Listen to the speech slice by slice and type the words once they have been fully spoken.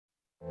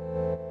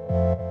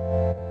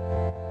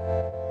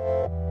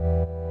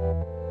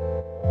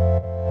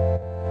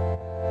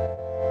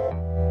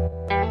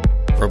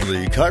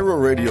the Cairo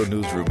Radio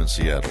Newsroom in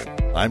Seattle,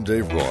 I'm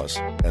Dave Ross,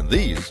 and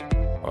these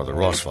are the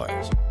Ross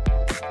Files.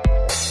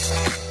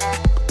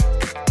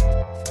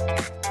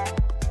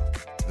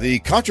 The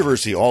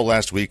controversy all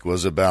last week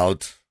was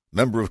about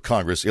Member of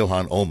Congress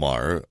Ilhan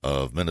Omar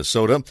of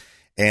Minnesota,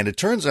 and it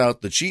turns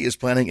out that she is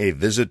planning a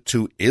visit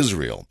to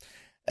Israel.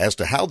 As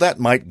to how that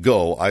might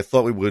go, I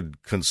thought we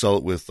would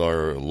consult with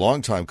our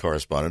longtime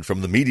correspondent from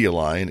the Media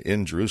Line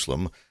in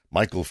Jerusalem,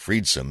 Michael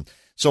Friedson.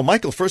 So,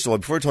 Michael, first of all,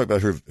 before we talk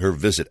about her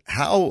visit,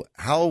 how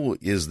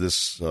is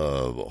this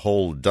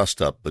whole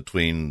dust-up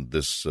between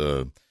this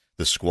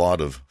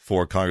squad of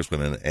 4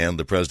 congresswomen and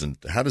the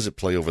president? How does it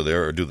play over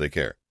there, or do they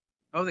care?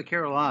 Oh, they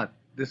care a lot.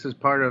 This is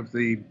part of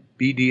the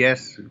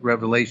BDS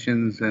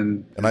revelations.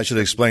 And I should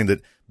explain that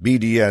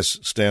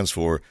BDS stands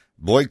for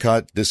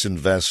Boycott,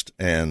 Disinvest,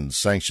 and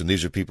Sanction.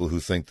 These are people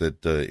who think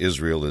that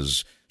Israel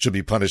should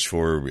be punished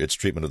for its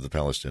treatment of the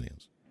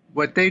Palestinians.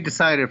 What they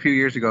decided a few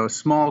years ago, a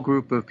small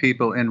group of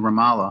people in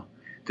Ramallah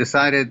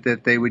decided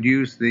that they would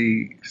use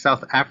the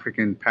South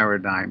African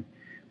paradigm.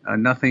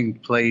 Nothing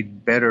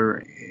played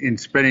better in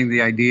spreading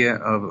the idea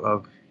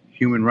of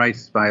human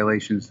rights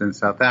violations than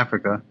South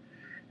Africa.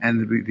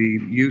 And the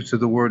use of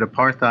the word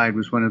apartheid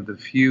was one of the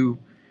few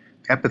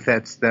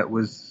epithets that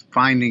was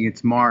finding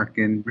its mark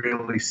and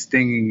really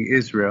stinging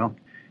Israel.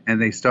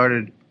 And they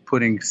started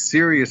putting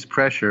serious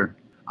pressure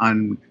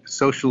on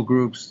social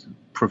groups,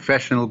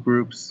 professional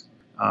groups,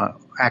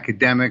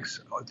 academics,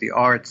 the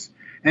arts,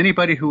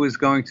 anybody who was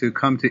going to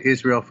come to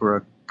Israel for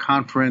a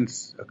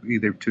conference,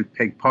 either to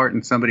take part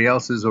in somebody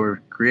else's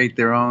or create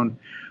their own,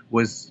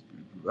 was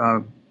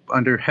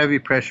under heavy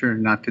pressure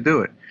not to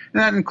do it.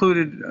 And that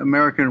included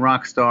American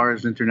rock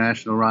stars,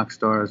 international rock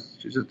stars,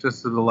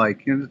 just the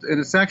like. And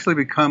it's actually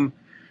become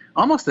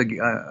almost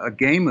a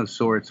game of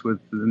sorts with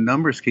the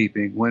numbers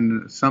keeping.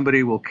 When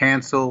somebody will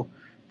cancel,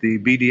 the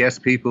BDS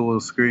people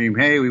will scream,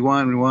 "Hey, we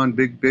won,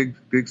 big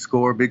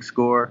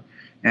score."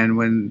 And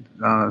when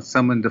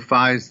someone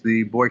defies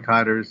the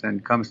boycotters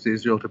and comes to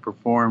Israel to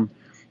perform,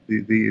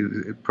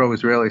 the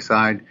pro-Israeli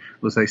side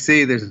will say,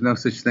 "See, there's no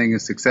such thing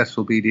as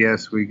successful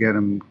BDS. We get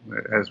them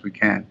as we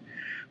can."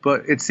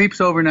 But it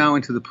seeps over now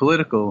into the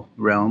political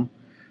realm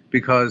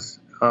because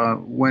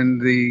when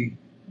the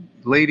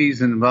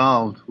ladies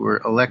involved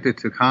were elected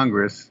to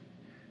Congress,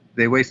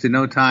 they wasted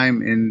no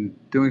time in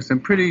doing some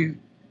pretty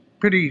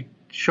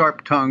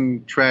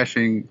sharp-tongued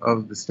trashing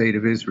of the state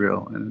of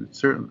Israel. And it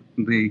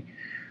certainly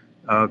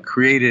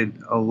created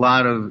a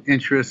lot of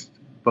interest,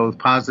 both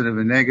positive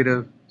and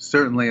negative,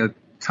 certainly a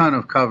ton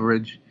of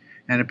coverage,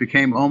 and it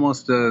became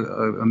almost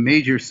a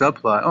major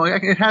subplot. Oh,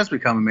 it has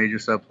become a major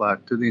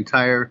subplot to the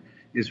entire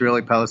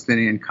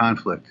Israeli-Palestinian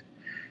conflict.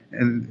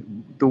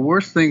 And the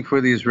worst thing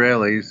for the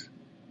Israelis,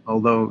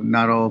 although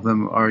not all of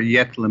them are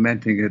yet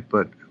lamenting it,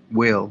 but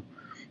will,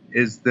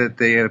 is that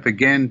they have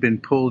again been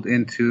pulled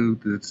into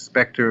the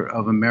specter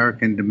of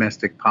American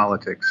domestic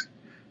politics.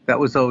 That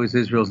was always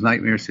Israel's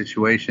nightmare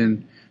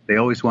situation. They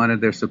always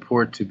wanted their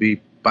support to be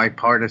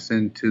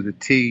bipartisan to the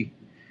T,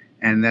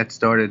 and that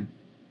started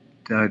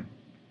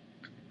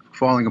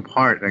falling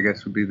apart, I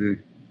guess would be the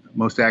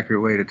most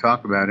accurate way to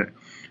talk about it.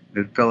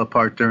 It fell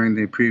apart during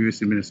the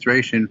previous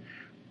administration,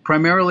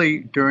 primarily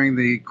during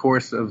the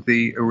course of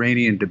the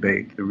Iranian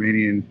debate, the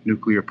Iranian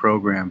nuclear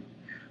program.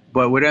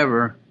 But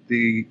whatever,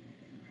 the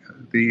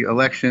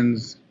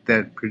elections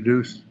that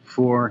produced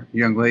 4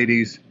 young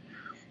ladies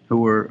who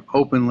were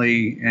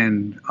openly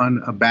and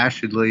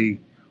unabashedly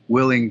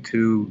willing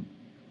to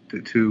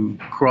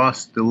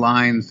cross the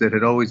lines that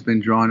had always been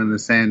drawn in the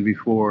sand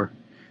before,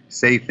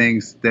 say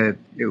things that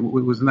it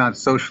was not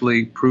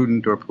socially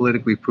prudent or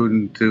politically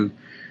prudent to,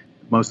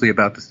 mostly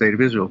about the state of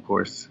Israel, of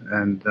course.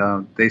 And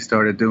they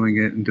started doing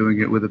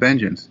it with a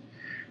vengeance.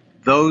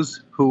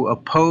 Those who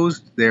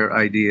opposed their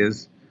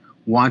ideas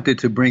wanted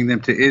to bring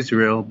them to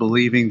Israel,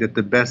 believing that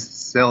the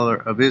best seller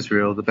of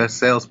Israel, the best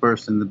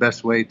salesperson, the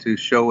best way to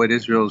show what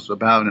Israel's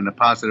about in a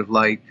positive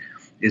light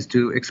is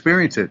to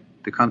experience it,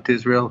 to come to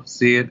Israel,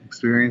 see it,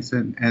 experience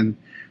it, and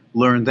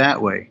learn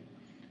that way.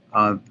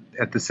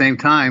 At the same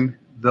time,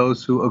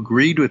 those who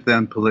agreed with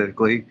them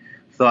politically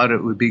thought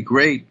it would be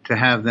great to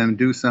have them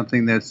do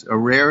something that's a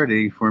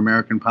rarity for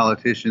American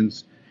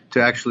politicians,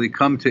 to actually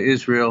come to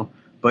Israel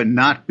but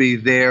not be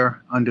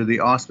there under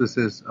the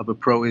auspices of a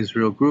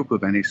pro-Israel group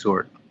of any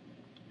sort.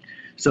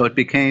 So it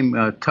became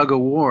a tug of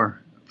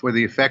war for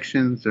the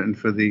affections and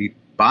for the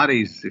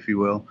bodies, if you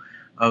will,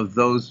 of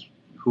those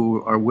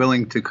who are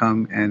willing to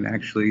come and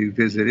actually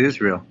visit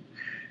Israel.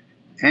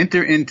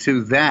 Enter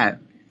into that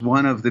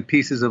one of the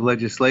pieces of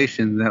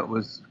legislation that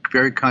was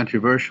very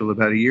controversial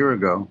about a year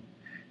ago,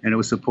 and it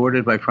was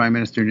supported by Prime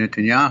Minister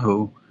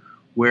Netanyahu,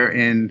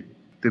 wherein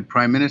the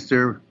Prime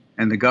Minister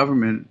and the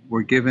government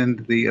were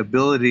given the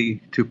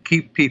ability to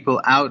keep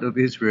people out of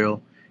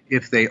Israel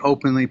if they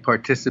openly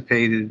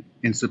participated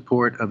in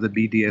support of the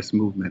BDS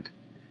movement.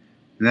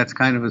 And that's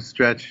kind of a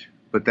stretch,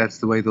 but that's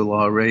the way the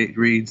law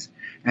reads,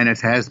 and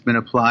it has been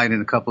applied in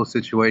a couple of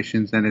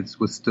situations, and it's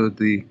withstood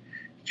the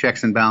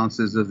checks and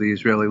balances of the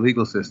Israeli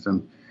legal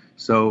system.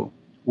 So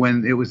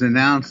when it was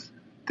announced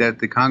that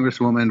the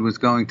Congresswoman was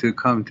going to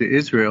come to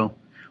Israel,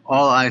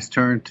 all eyes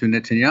turned to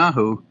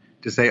Netanyahu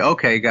to say,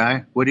 okay,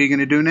 guy, what are you going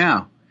to do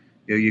now?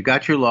 You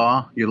got your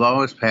law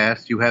was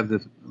passed, you have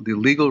the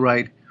legal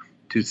right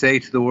to say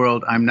to the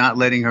world, I'm not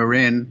letting her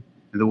in,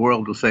 and the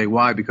world will say,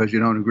 why? Because you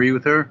don't agree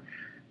with her,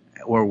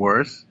 or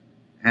worse.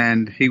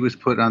 And he was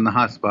put on the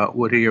hot spot.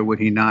 Would he or would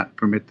he not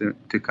permit them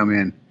to come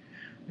in?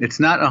 It's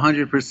not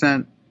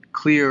 100%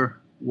 clear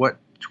what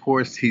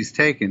course he's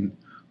taken,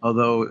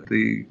 although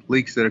the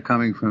leaks that are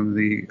coming from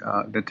the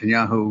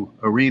Netanyahu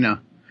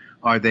arena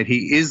are that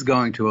he is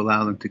going to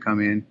allow them to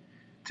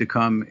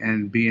come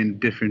and be in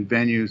different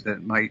venues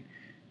that might,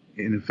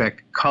 in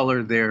effect,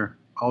 color their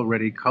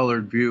already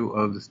colored view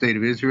of the state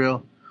of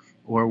Israel,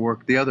 or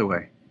work the other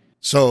way.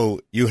 So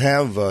you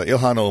have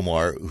Ilhan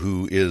Omar,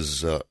 who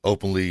is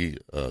openly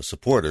a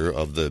supporter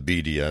of the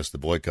BDS, the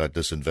Boycott,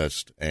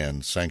 Disinvest,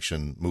 and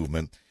Sanction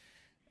movement,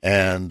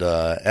 and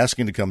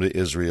asking to come to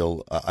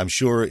Israel. I'm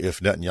sure if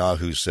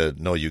Netanyahu said,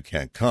 no, you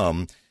can't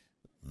come,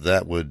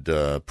 that would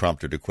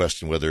prompt her to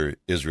question whether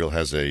Israel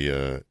has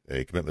a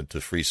commitment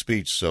to free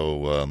speech.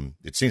 So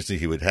it seems to me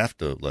he would have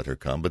to let her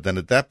come. But then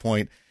at that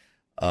point,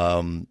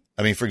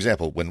 for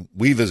example, when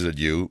we visited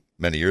you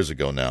many years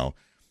ago now,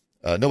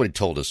 nobody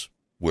told us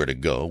where to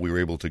go. We were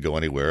able to go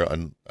anywhere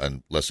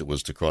unless it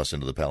was to cross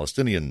into the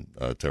Palestinian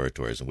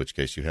territories, in which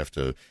case you have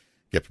to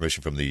get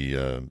permission from the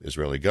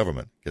Israeli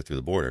government, get through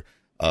the border.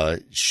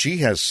 She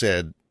has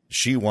said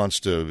she wants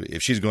to,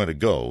 if she's going to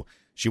go,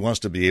 she wants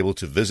to be able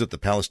to visit the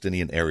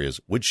Palestinian areas.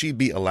 Would she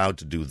be allowed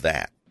to do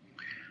that?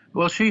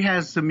 Well, she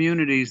has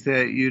immunities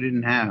that you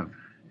didn't have,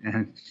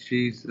 and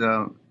she's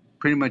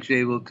pretty much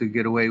able to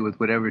get away with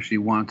whatever she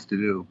wants to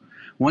do.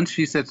 Once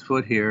she sets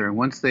foot here, and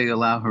once they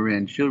allow her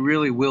in, she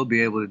really will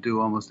be able to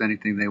do almost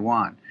anything they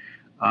want.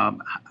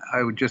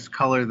 I would just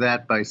color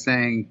that by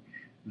saying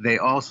they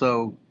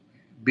also,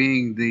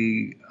 being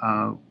the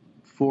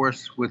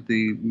force with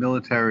the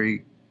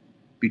military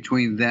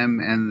between them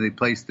and the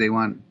place they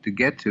want to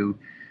get to,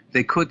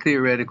 they could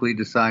theoretically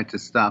decide to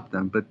stop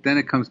them. But then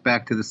it comes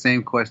back to the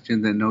same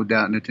question that no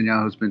doubt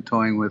Netanyahu's been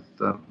toying with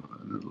for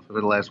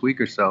the last week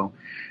or so,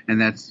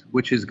 and that's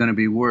which is going to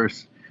be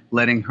worse,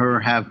 letting her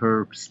have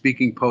her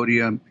speaking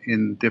podium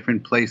in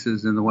different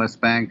places in the West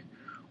Bank,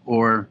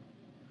 or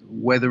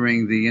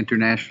weathering the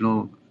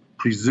international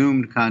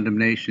presumed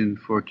condemnation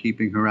for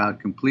keeping her out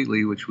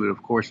completely, which would,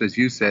 of course, as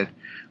you said,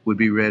 would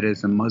be read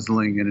as a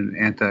muzzling and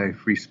an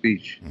anti-free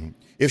speech. Mm-hmm.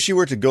 If she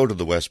were to go to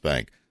the West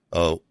Bank,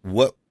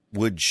 what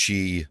would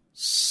she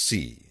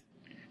see?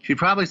 She'd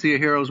probably see a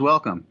hero's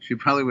welcome. She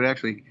probably would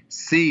actually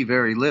see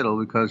very little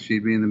because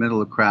she'd be in the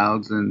middle of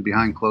crowds and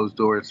behind closed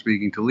doors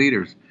speaking to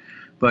leaders.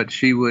 But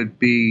she would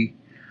be,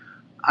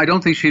 I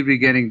don't think she'd be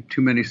getting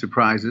too many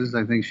surprises.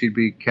 I think she'd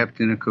be kept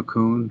in a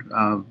cocoon.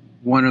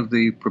 One of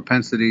the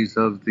propensities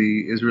of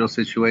the Israel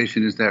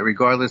situation is that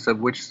regardless of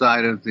which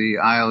side of the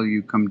aisle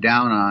you come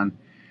down on,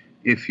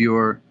 if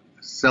you're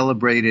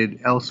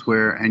celebrated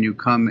elsewhere and you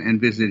come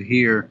and visit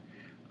here,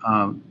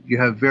 you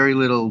have very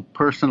little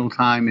personal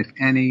time, if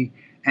any.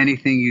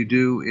 Anything you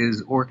do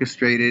is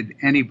orchestrated.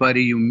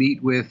 Anybody you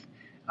meet with,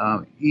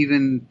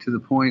 even to the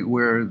point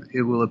where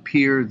it will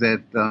appear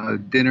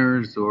that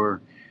dinners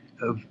or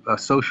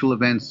social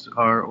events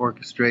are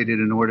orchestrated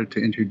in order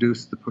to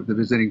introduce the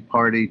visiting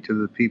party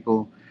to the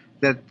people.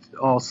 That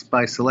all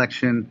by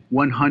selection,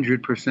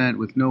 100%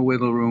 with no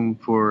wiggle room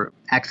for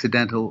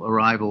accidental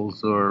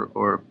arrivals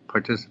or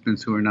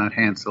participants who are not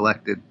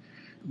hand-selected.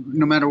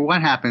 No matter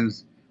what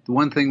happens, the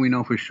one thing we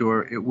know for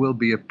sure, it will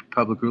be a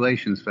public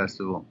relations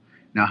festival.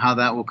 Now, how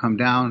that will come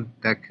down,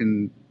 that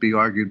can be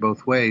argued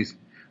both ways.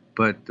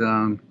 But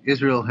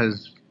Israel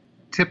has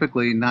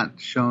typically not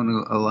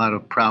shown a lot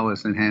of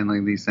prowess in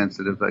handling these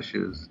sensitive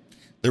issues.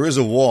 There is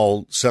a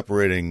wall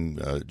separating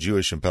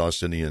Jewish and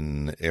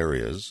Palestinian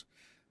areas.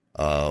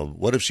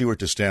 What if she were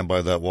to stand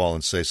by that wall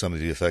and say something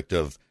to the effect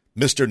of,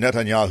 Mr.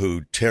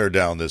 Netanyahu, tear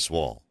down this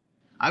wall?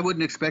 I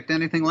wouldn't expect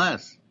anything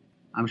less.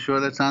 I'm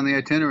sure that's on the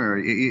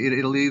itinerary.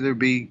 It'll either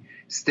be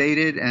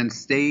stated and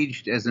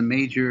staged as a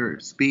major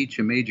speech,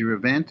 a major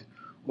event,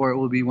 or it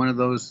will be one of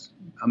those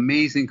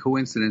amazing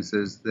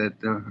coincidences that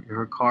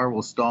her car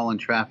will stall in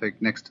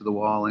traffic next to the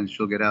wall and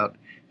she'll get out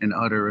and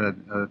utter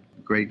a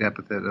great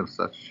epithet of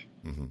such.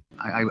 Mm-hmm.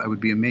 I would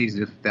be amazed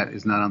if that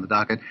is not on the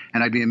docket,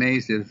 and I'd be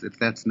amazed if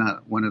that's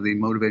not one of the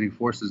motivating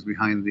forces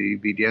behind the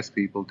BDS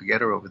people to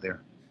get her over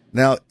there.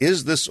 Now,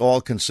 is this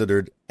all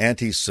considered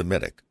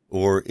anti-Semitic,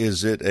 or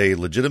is it a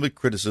legitimate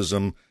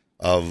criticism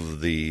of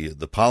the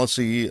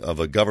policy of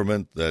a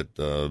government that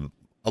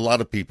a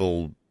lot of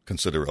people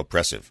consider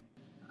oppressive?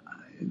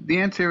 The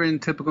answer in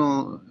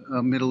typical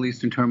Middle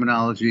Eastern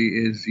terminology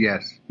is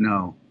yes,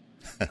 no.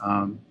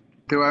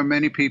 There are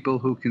many people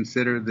who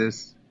consider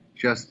this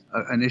just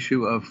an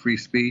issue of free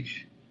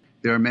speech.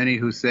 There are many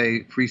who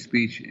say free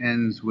speech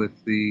ends with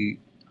the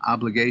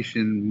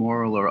obligation,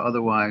 moral or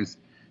otherwise,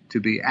 to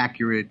be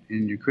accurate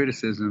in your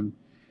criticism.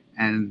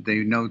 And they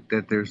note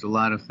that there's a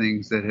lot of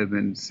things that have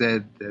been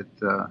said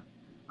that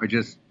are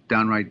just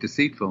downright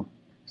deceitful.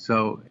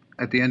 So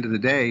at the end of the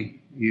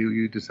day,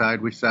 You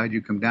decide which side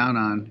you come down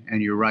on,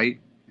 and you're right,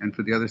 and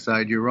for the other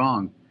side, you're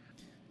wrong.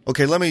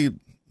 Okay, let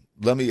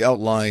me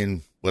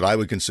outline what I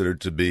would consider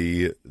to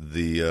be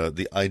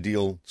the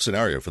ideal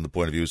scenario from the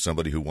point of view of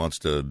somebody who wants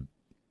to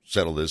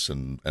settle this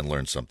and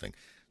learn something.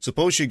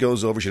 Suppose she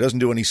goes over, she doesn't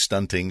do any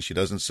stunting, she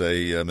doesn't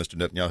say, Mr.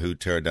 Netanyahu,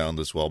 tear down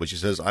this wall, but she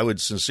says, I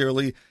would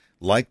sincerely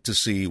like to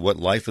see what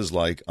life is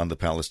like on the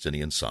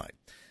Palestinian side.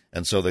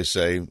 And so they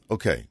say,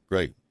 okay,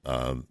 great,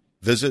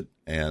 visit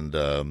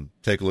and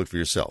take a look for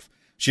yourself.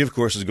 She, of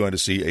course, is going to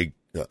see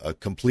a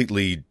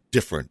completely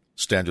different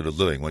standard of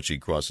living when she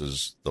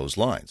crosses those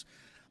lines.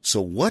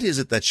 So what is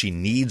it that she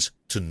needs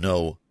to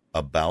know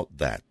about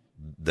that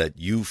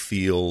you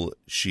feel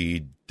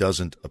she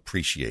doesn't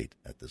appreciate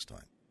at this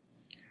time?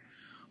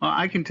 Well,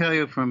 I can tell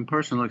you from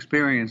personal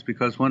experience,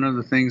 because one of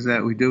the things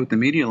that we do at the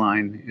Media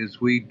Line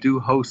is we do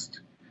host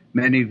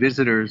many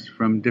visitors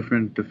from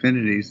different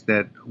affinities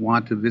that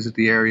want to visit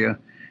the area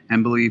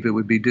and believe it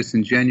would be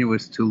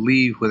disingenuous to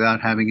leave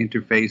without having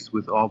interface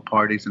with all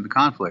parties in the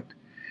conflict.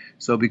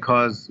 So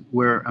because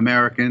we're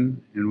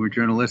American and we're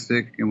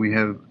journalistic and we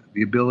have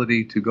the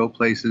ability to go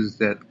places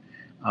that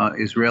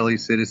Israeli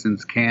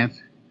citizens can't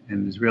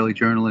and Israeli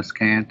journalists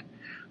can't,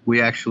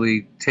 we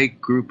actually take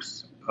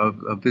groups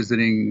of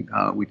visiting.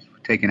 We've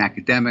taken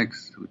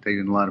academics, we've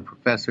taken a lot of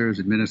professors,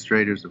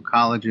 administrators of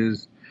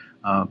colleges,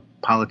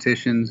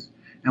 politicians,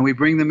 and we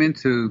bring them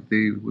into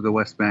the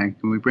West Bank,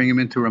 and we bring them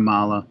into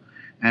Ramallah,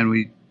 and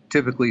we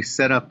typically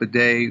set up a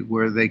day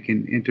where they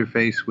can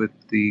interface with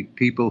the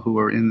people who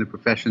are in the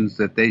professions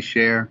that they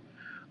share,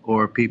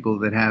 or people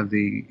that have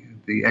the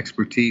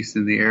expertise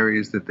in the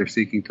areas that they're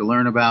seeking to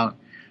learn about.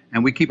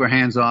 And we keep our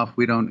hands off.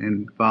 We don't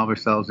involve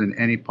ourselves in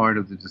any part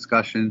of the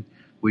discussion.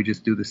 We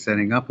just do the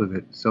setting up of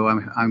it. So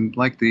I'm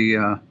like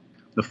the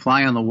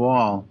fly on the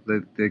wall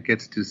that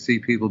gets to see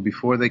people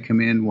before they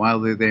come in, while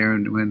they're there,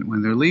 and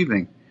when they're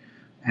leaving.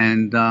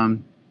 And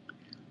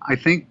I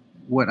think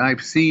what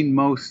I've seen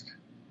most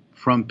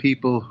from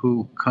people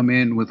who come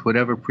in with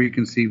whatever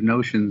preconceived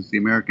notions the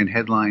American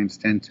headlines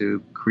tend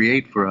to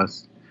create for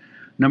us,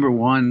 number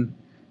one,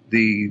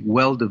 the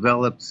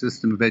well-developed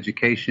system of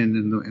education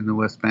in the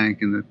West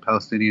Bank and the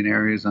Palestinian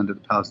areas under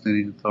the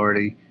Palestinian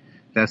Authority,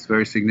 that's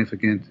very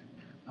significant.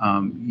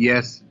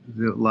 Yes,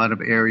 a lot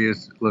of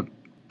areas look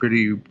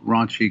pretty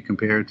raunchy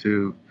compared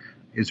to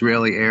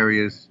Israeli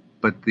areas,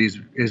 but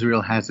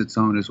Israel has its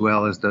own as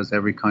well, as does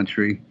every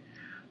country.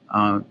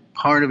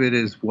 Part of it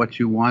is what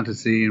you want to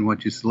see and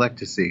what you select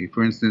to see.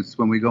 For instance,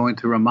 when we go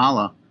into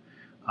Ramallah,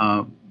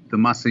 the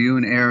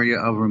Masayun area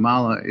of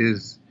Ramallah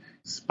is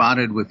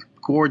spotted with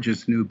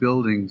gorgeous new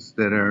buildings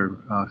that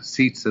are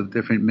seats of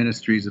different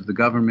ministries of the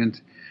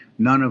government,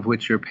 none of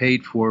which are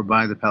paid for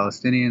by the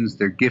Palestinians.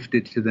 They're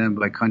gifted to them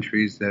by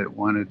countries that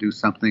want to do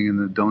something in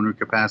the donor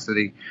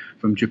capacity,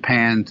 from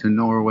Japan to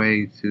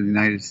Norway to the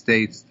United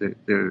States.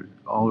 They're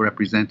all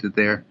represented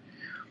there.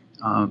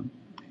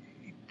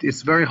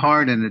 It's very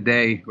hard in a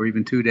day or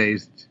even 2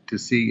 days to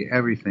see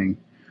everything.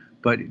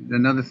 But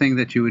another thing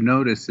that you would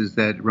notice is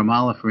that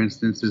Ramallah, for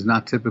instance, is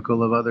not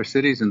typical of other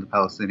cities in the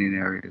Palestinian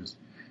areas.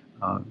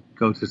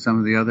 Go to some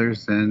of the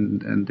others,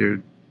 and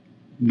they're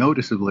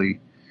noticeably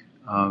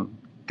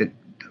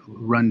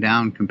run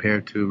down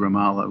compared to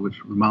Ramallah,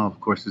 which Ramallah, of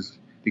course, is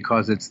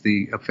because it's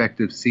the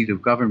effective seat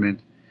of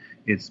government.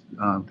 It's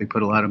they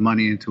put a lot of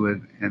money into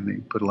it, and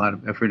they put a lot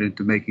of effort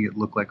into making it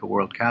look like a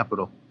world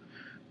capital.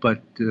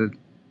 But to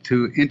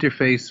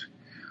interface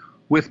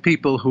with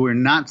people who are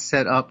not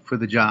set up for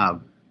the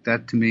job,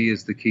 that to me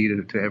is the key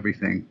to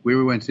everything. We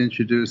were once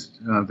introduced,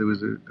 there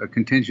was a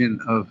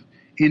contingent of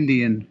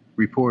Indian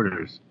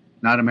reporters,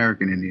 not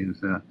American Indians,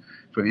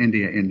 for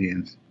India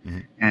Indians. Mm-hmm.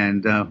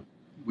 And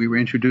we were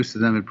introduced to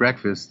them at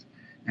breakfast,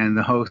 and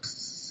the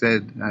host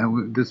said,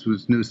 this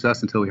was news to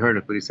us until we heard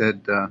it, but he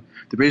said, the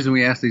reason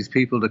we asked these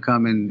people to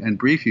come and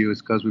brief you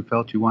is because we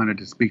felt you wanted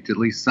to speak to at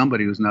least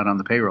somebody who's not on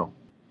the payroll.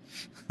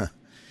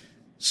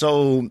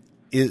 So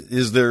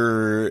is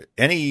there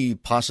any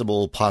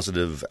possible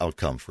positive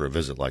outcome for a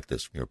visit like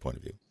this from your point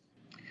of view?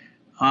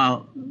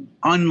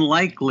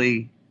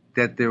 Unlikely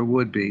that there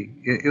would be.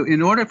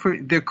 In order for,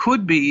 there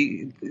could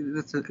be,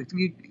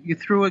 you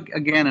threw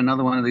again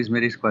another one of these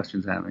Mideast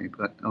questions at me,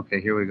 but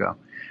okay, here we go.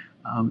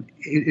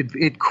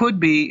 It could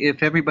be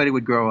if everybody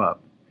would grow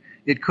up.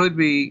 It could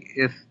be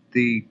if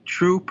the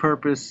true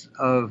purpose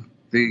of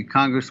the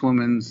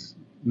Congresswoman's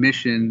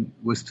mission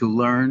was to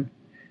learn,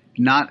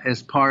 not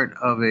as part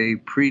of a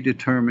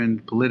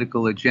predetermined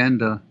political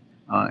agenda.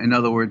 In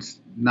other words,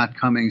 not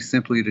coming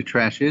simply to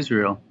trash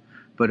Israel,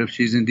 but if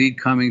she's indeed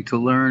coming to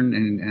learn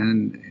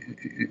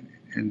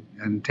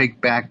and take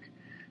back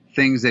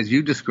things as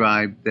you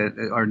described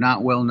that are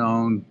not well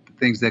known,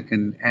 things that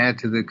can add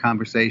to the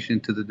conversation,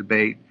 to the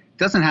debate. It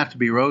doesn't have to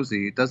be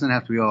rosy. It doesn't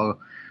have to be all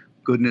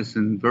goodness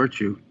and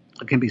virtue.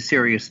 It can be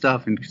serious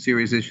stuff and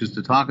serious issues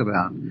to talk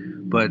about.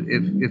 But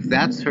if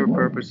that's her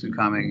purpose in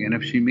coming, and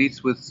if she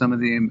meets with some of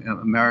the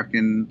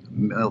American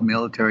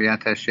military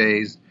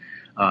attachés,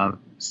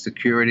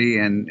 security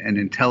and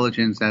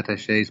intelligence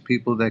attachés,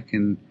 people that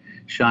can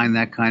shine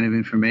that kind of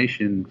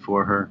information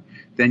for her,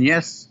 then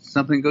yes,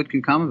 something good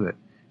can come of it.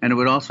 And it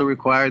would also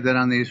require that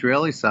on the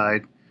Israeli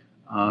side,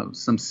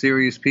 some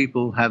serious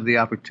people have the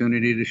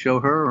opportunity to show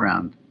her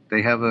around.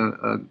 They have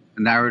a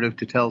narrative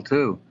to tell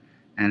too,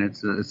 and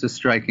it's a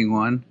striking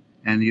one.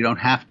 And you don't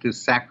have to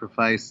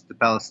sacrifice the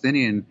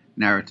Palestinian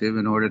narrative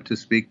in order to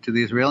speak to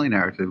the Israeli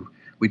narrative.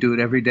 We do it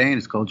every day, and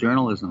it's called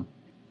journalism.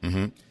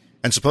 Mm-hmm.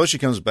 And suppose she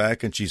comes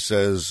back and she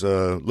says,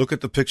 look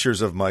at the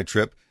pictures of my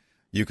trip.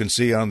 You can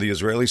see on the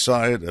Israeli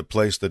side a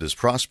place that is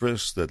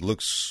prosperous, that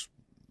looks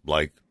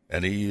like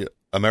any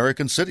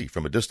American city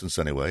from a distance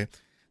anyway.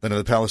 Then on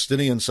the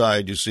Palestinian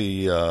side, you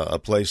see a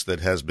place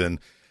that has been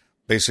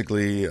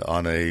basically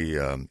on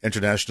a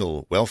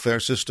international welfare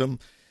system.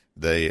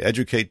 They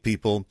educate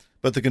people,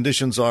 but the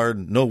conditions are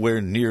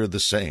nowhere near the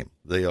same.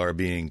 They are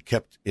being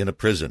kept in a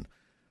prison.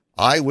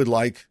 I would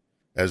like,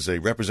 as a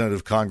representative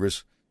of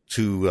Congress,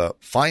 to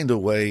find a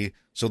way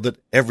so that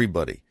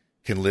everybody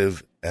can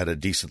live at a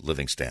decent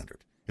living standard.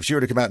 If she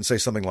were to come out and say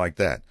something like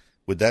that,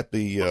 would that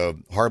be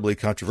horribly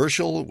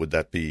controversial? Would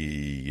that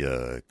be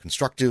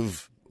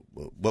constructive?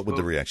 What would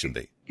the reaction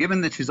be?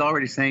 Given that she's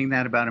already saying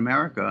that about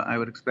America, I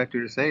would expect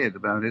her to say it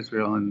about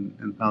Israel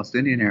and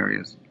Palestinian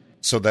areas.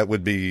 So that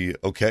would be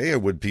okay, or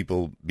would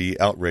people be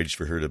outraged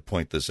for her to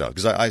point this out?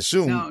 Because I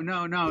assume...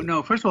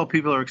 No. First of all,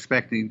 people are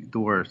expecting the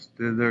worst.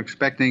 They're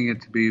expecting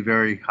it to be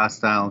very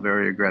hostile,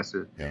 very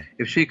aggressive. Yeah.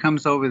 If she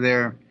comes over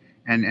there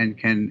and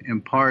can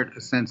impart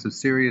a sense of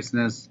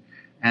seriousness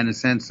and a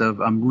sense of,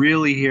 I'm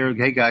really here,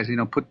 hey guys,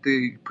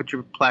 put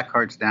your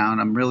placards down,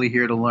 I'm really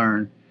here to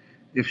learn.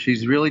 If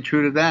she's really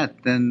true to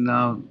that, then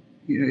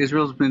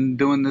Israel's been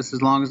doing this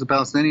as long as the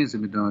Palestinians have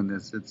been doing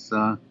this. It's...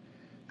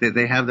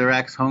 They have their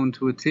axe honed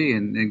to a T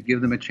and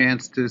give them a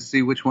chance to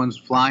see which ones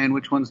fly and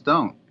which ones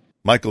don't.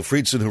 Michael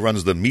Friedson, who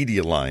runs the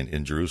media line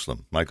in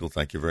Jerusalem. Michael,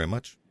 thank you very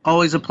much.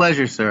 Always a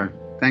pleasure, sir.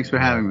 Thanks for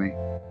having me.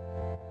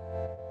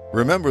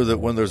 Remember that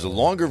when there's a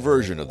longer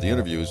version of the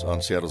interviews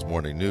on Seattle's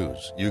Morning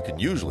News, you can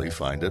usually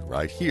find it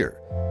right here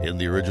in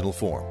the original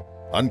form,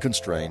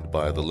 unconstrained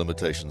by the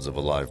limitations of a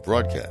live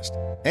broadcast.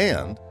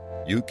 And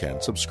you can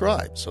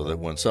subscribe so that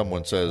when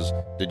someone says,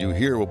 did you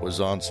hear what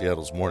was on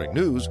Seattle's Morning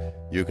News?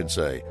 You can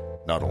say,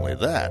 not only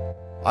that,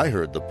 I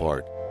heard the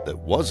part that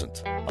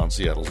wasn't on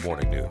Seattle's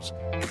Morning News.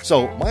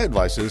 So my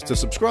advice is to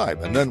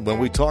subscribe. And then when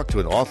we talk to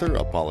an author,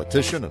 a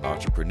politician, an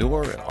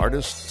entrepreneur, an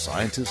artist, a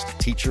scientist, a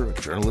teacher, a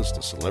journalist,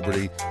 a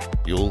celebrity,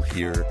 you'll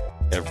hear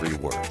every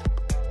word.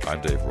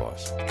 I'm Dave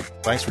Ross.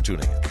 Thanks for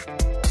tuning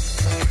in.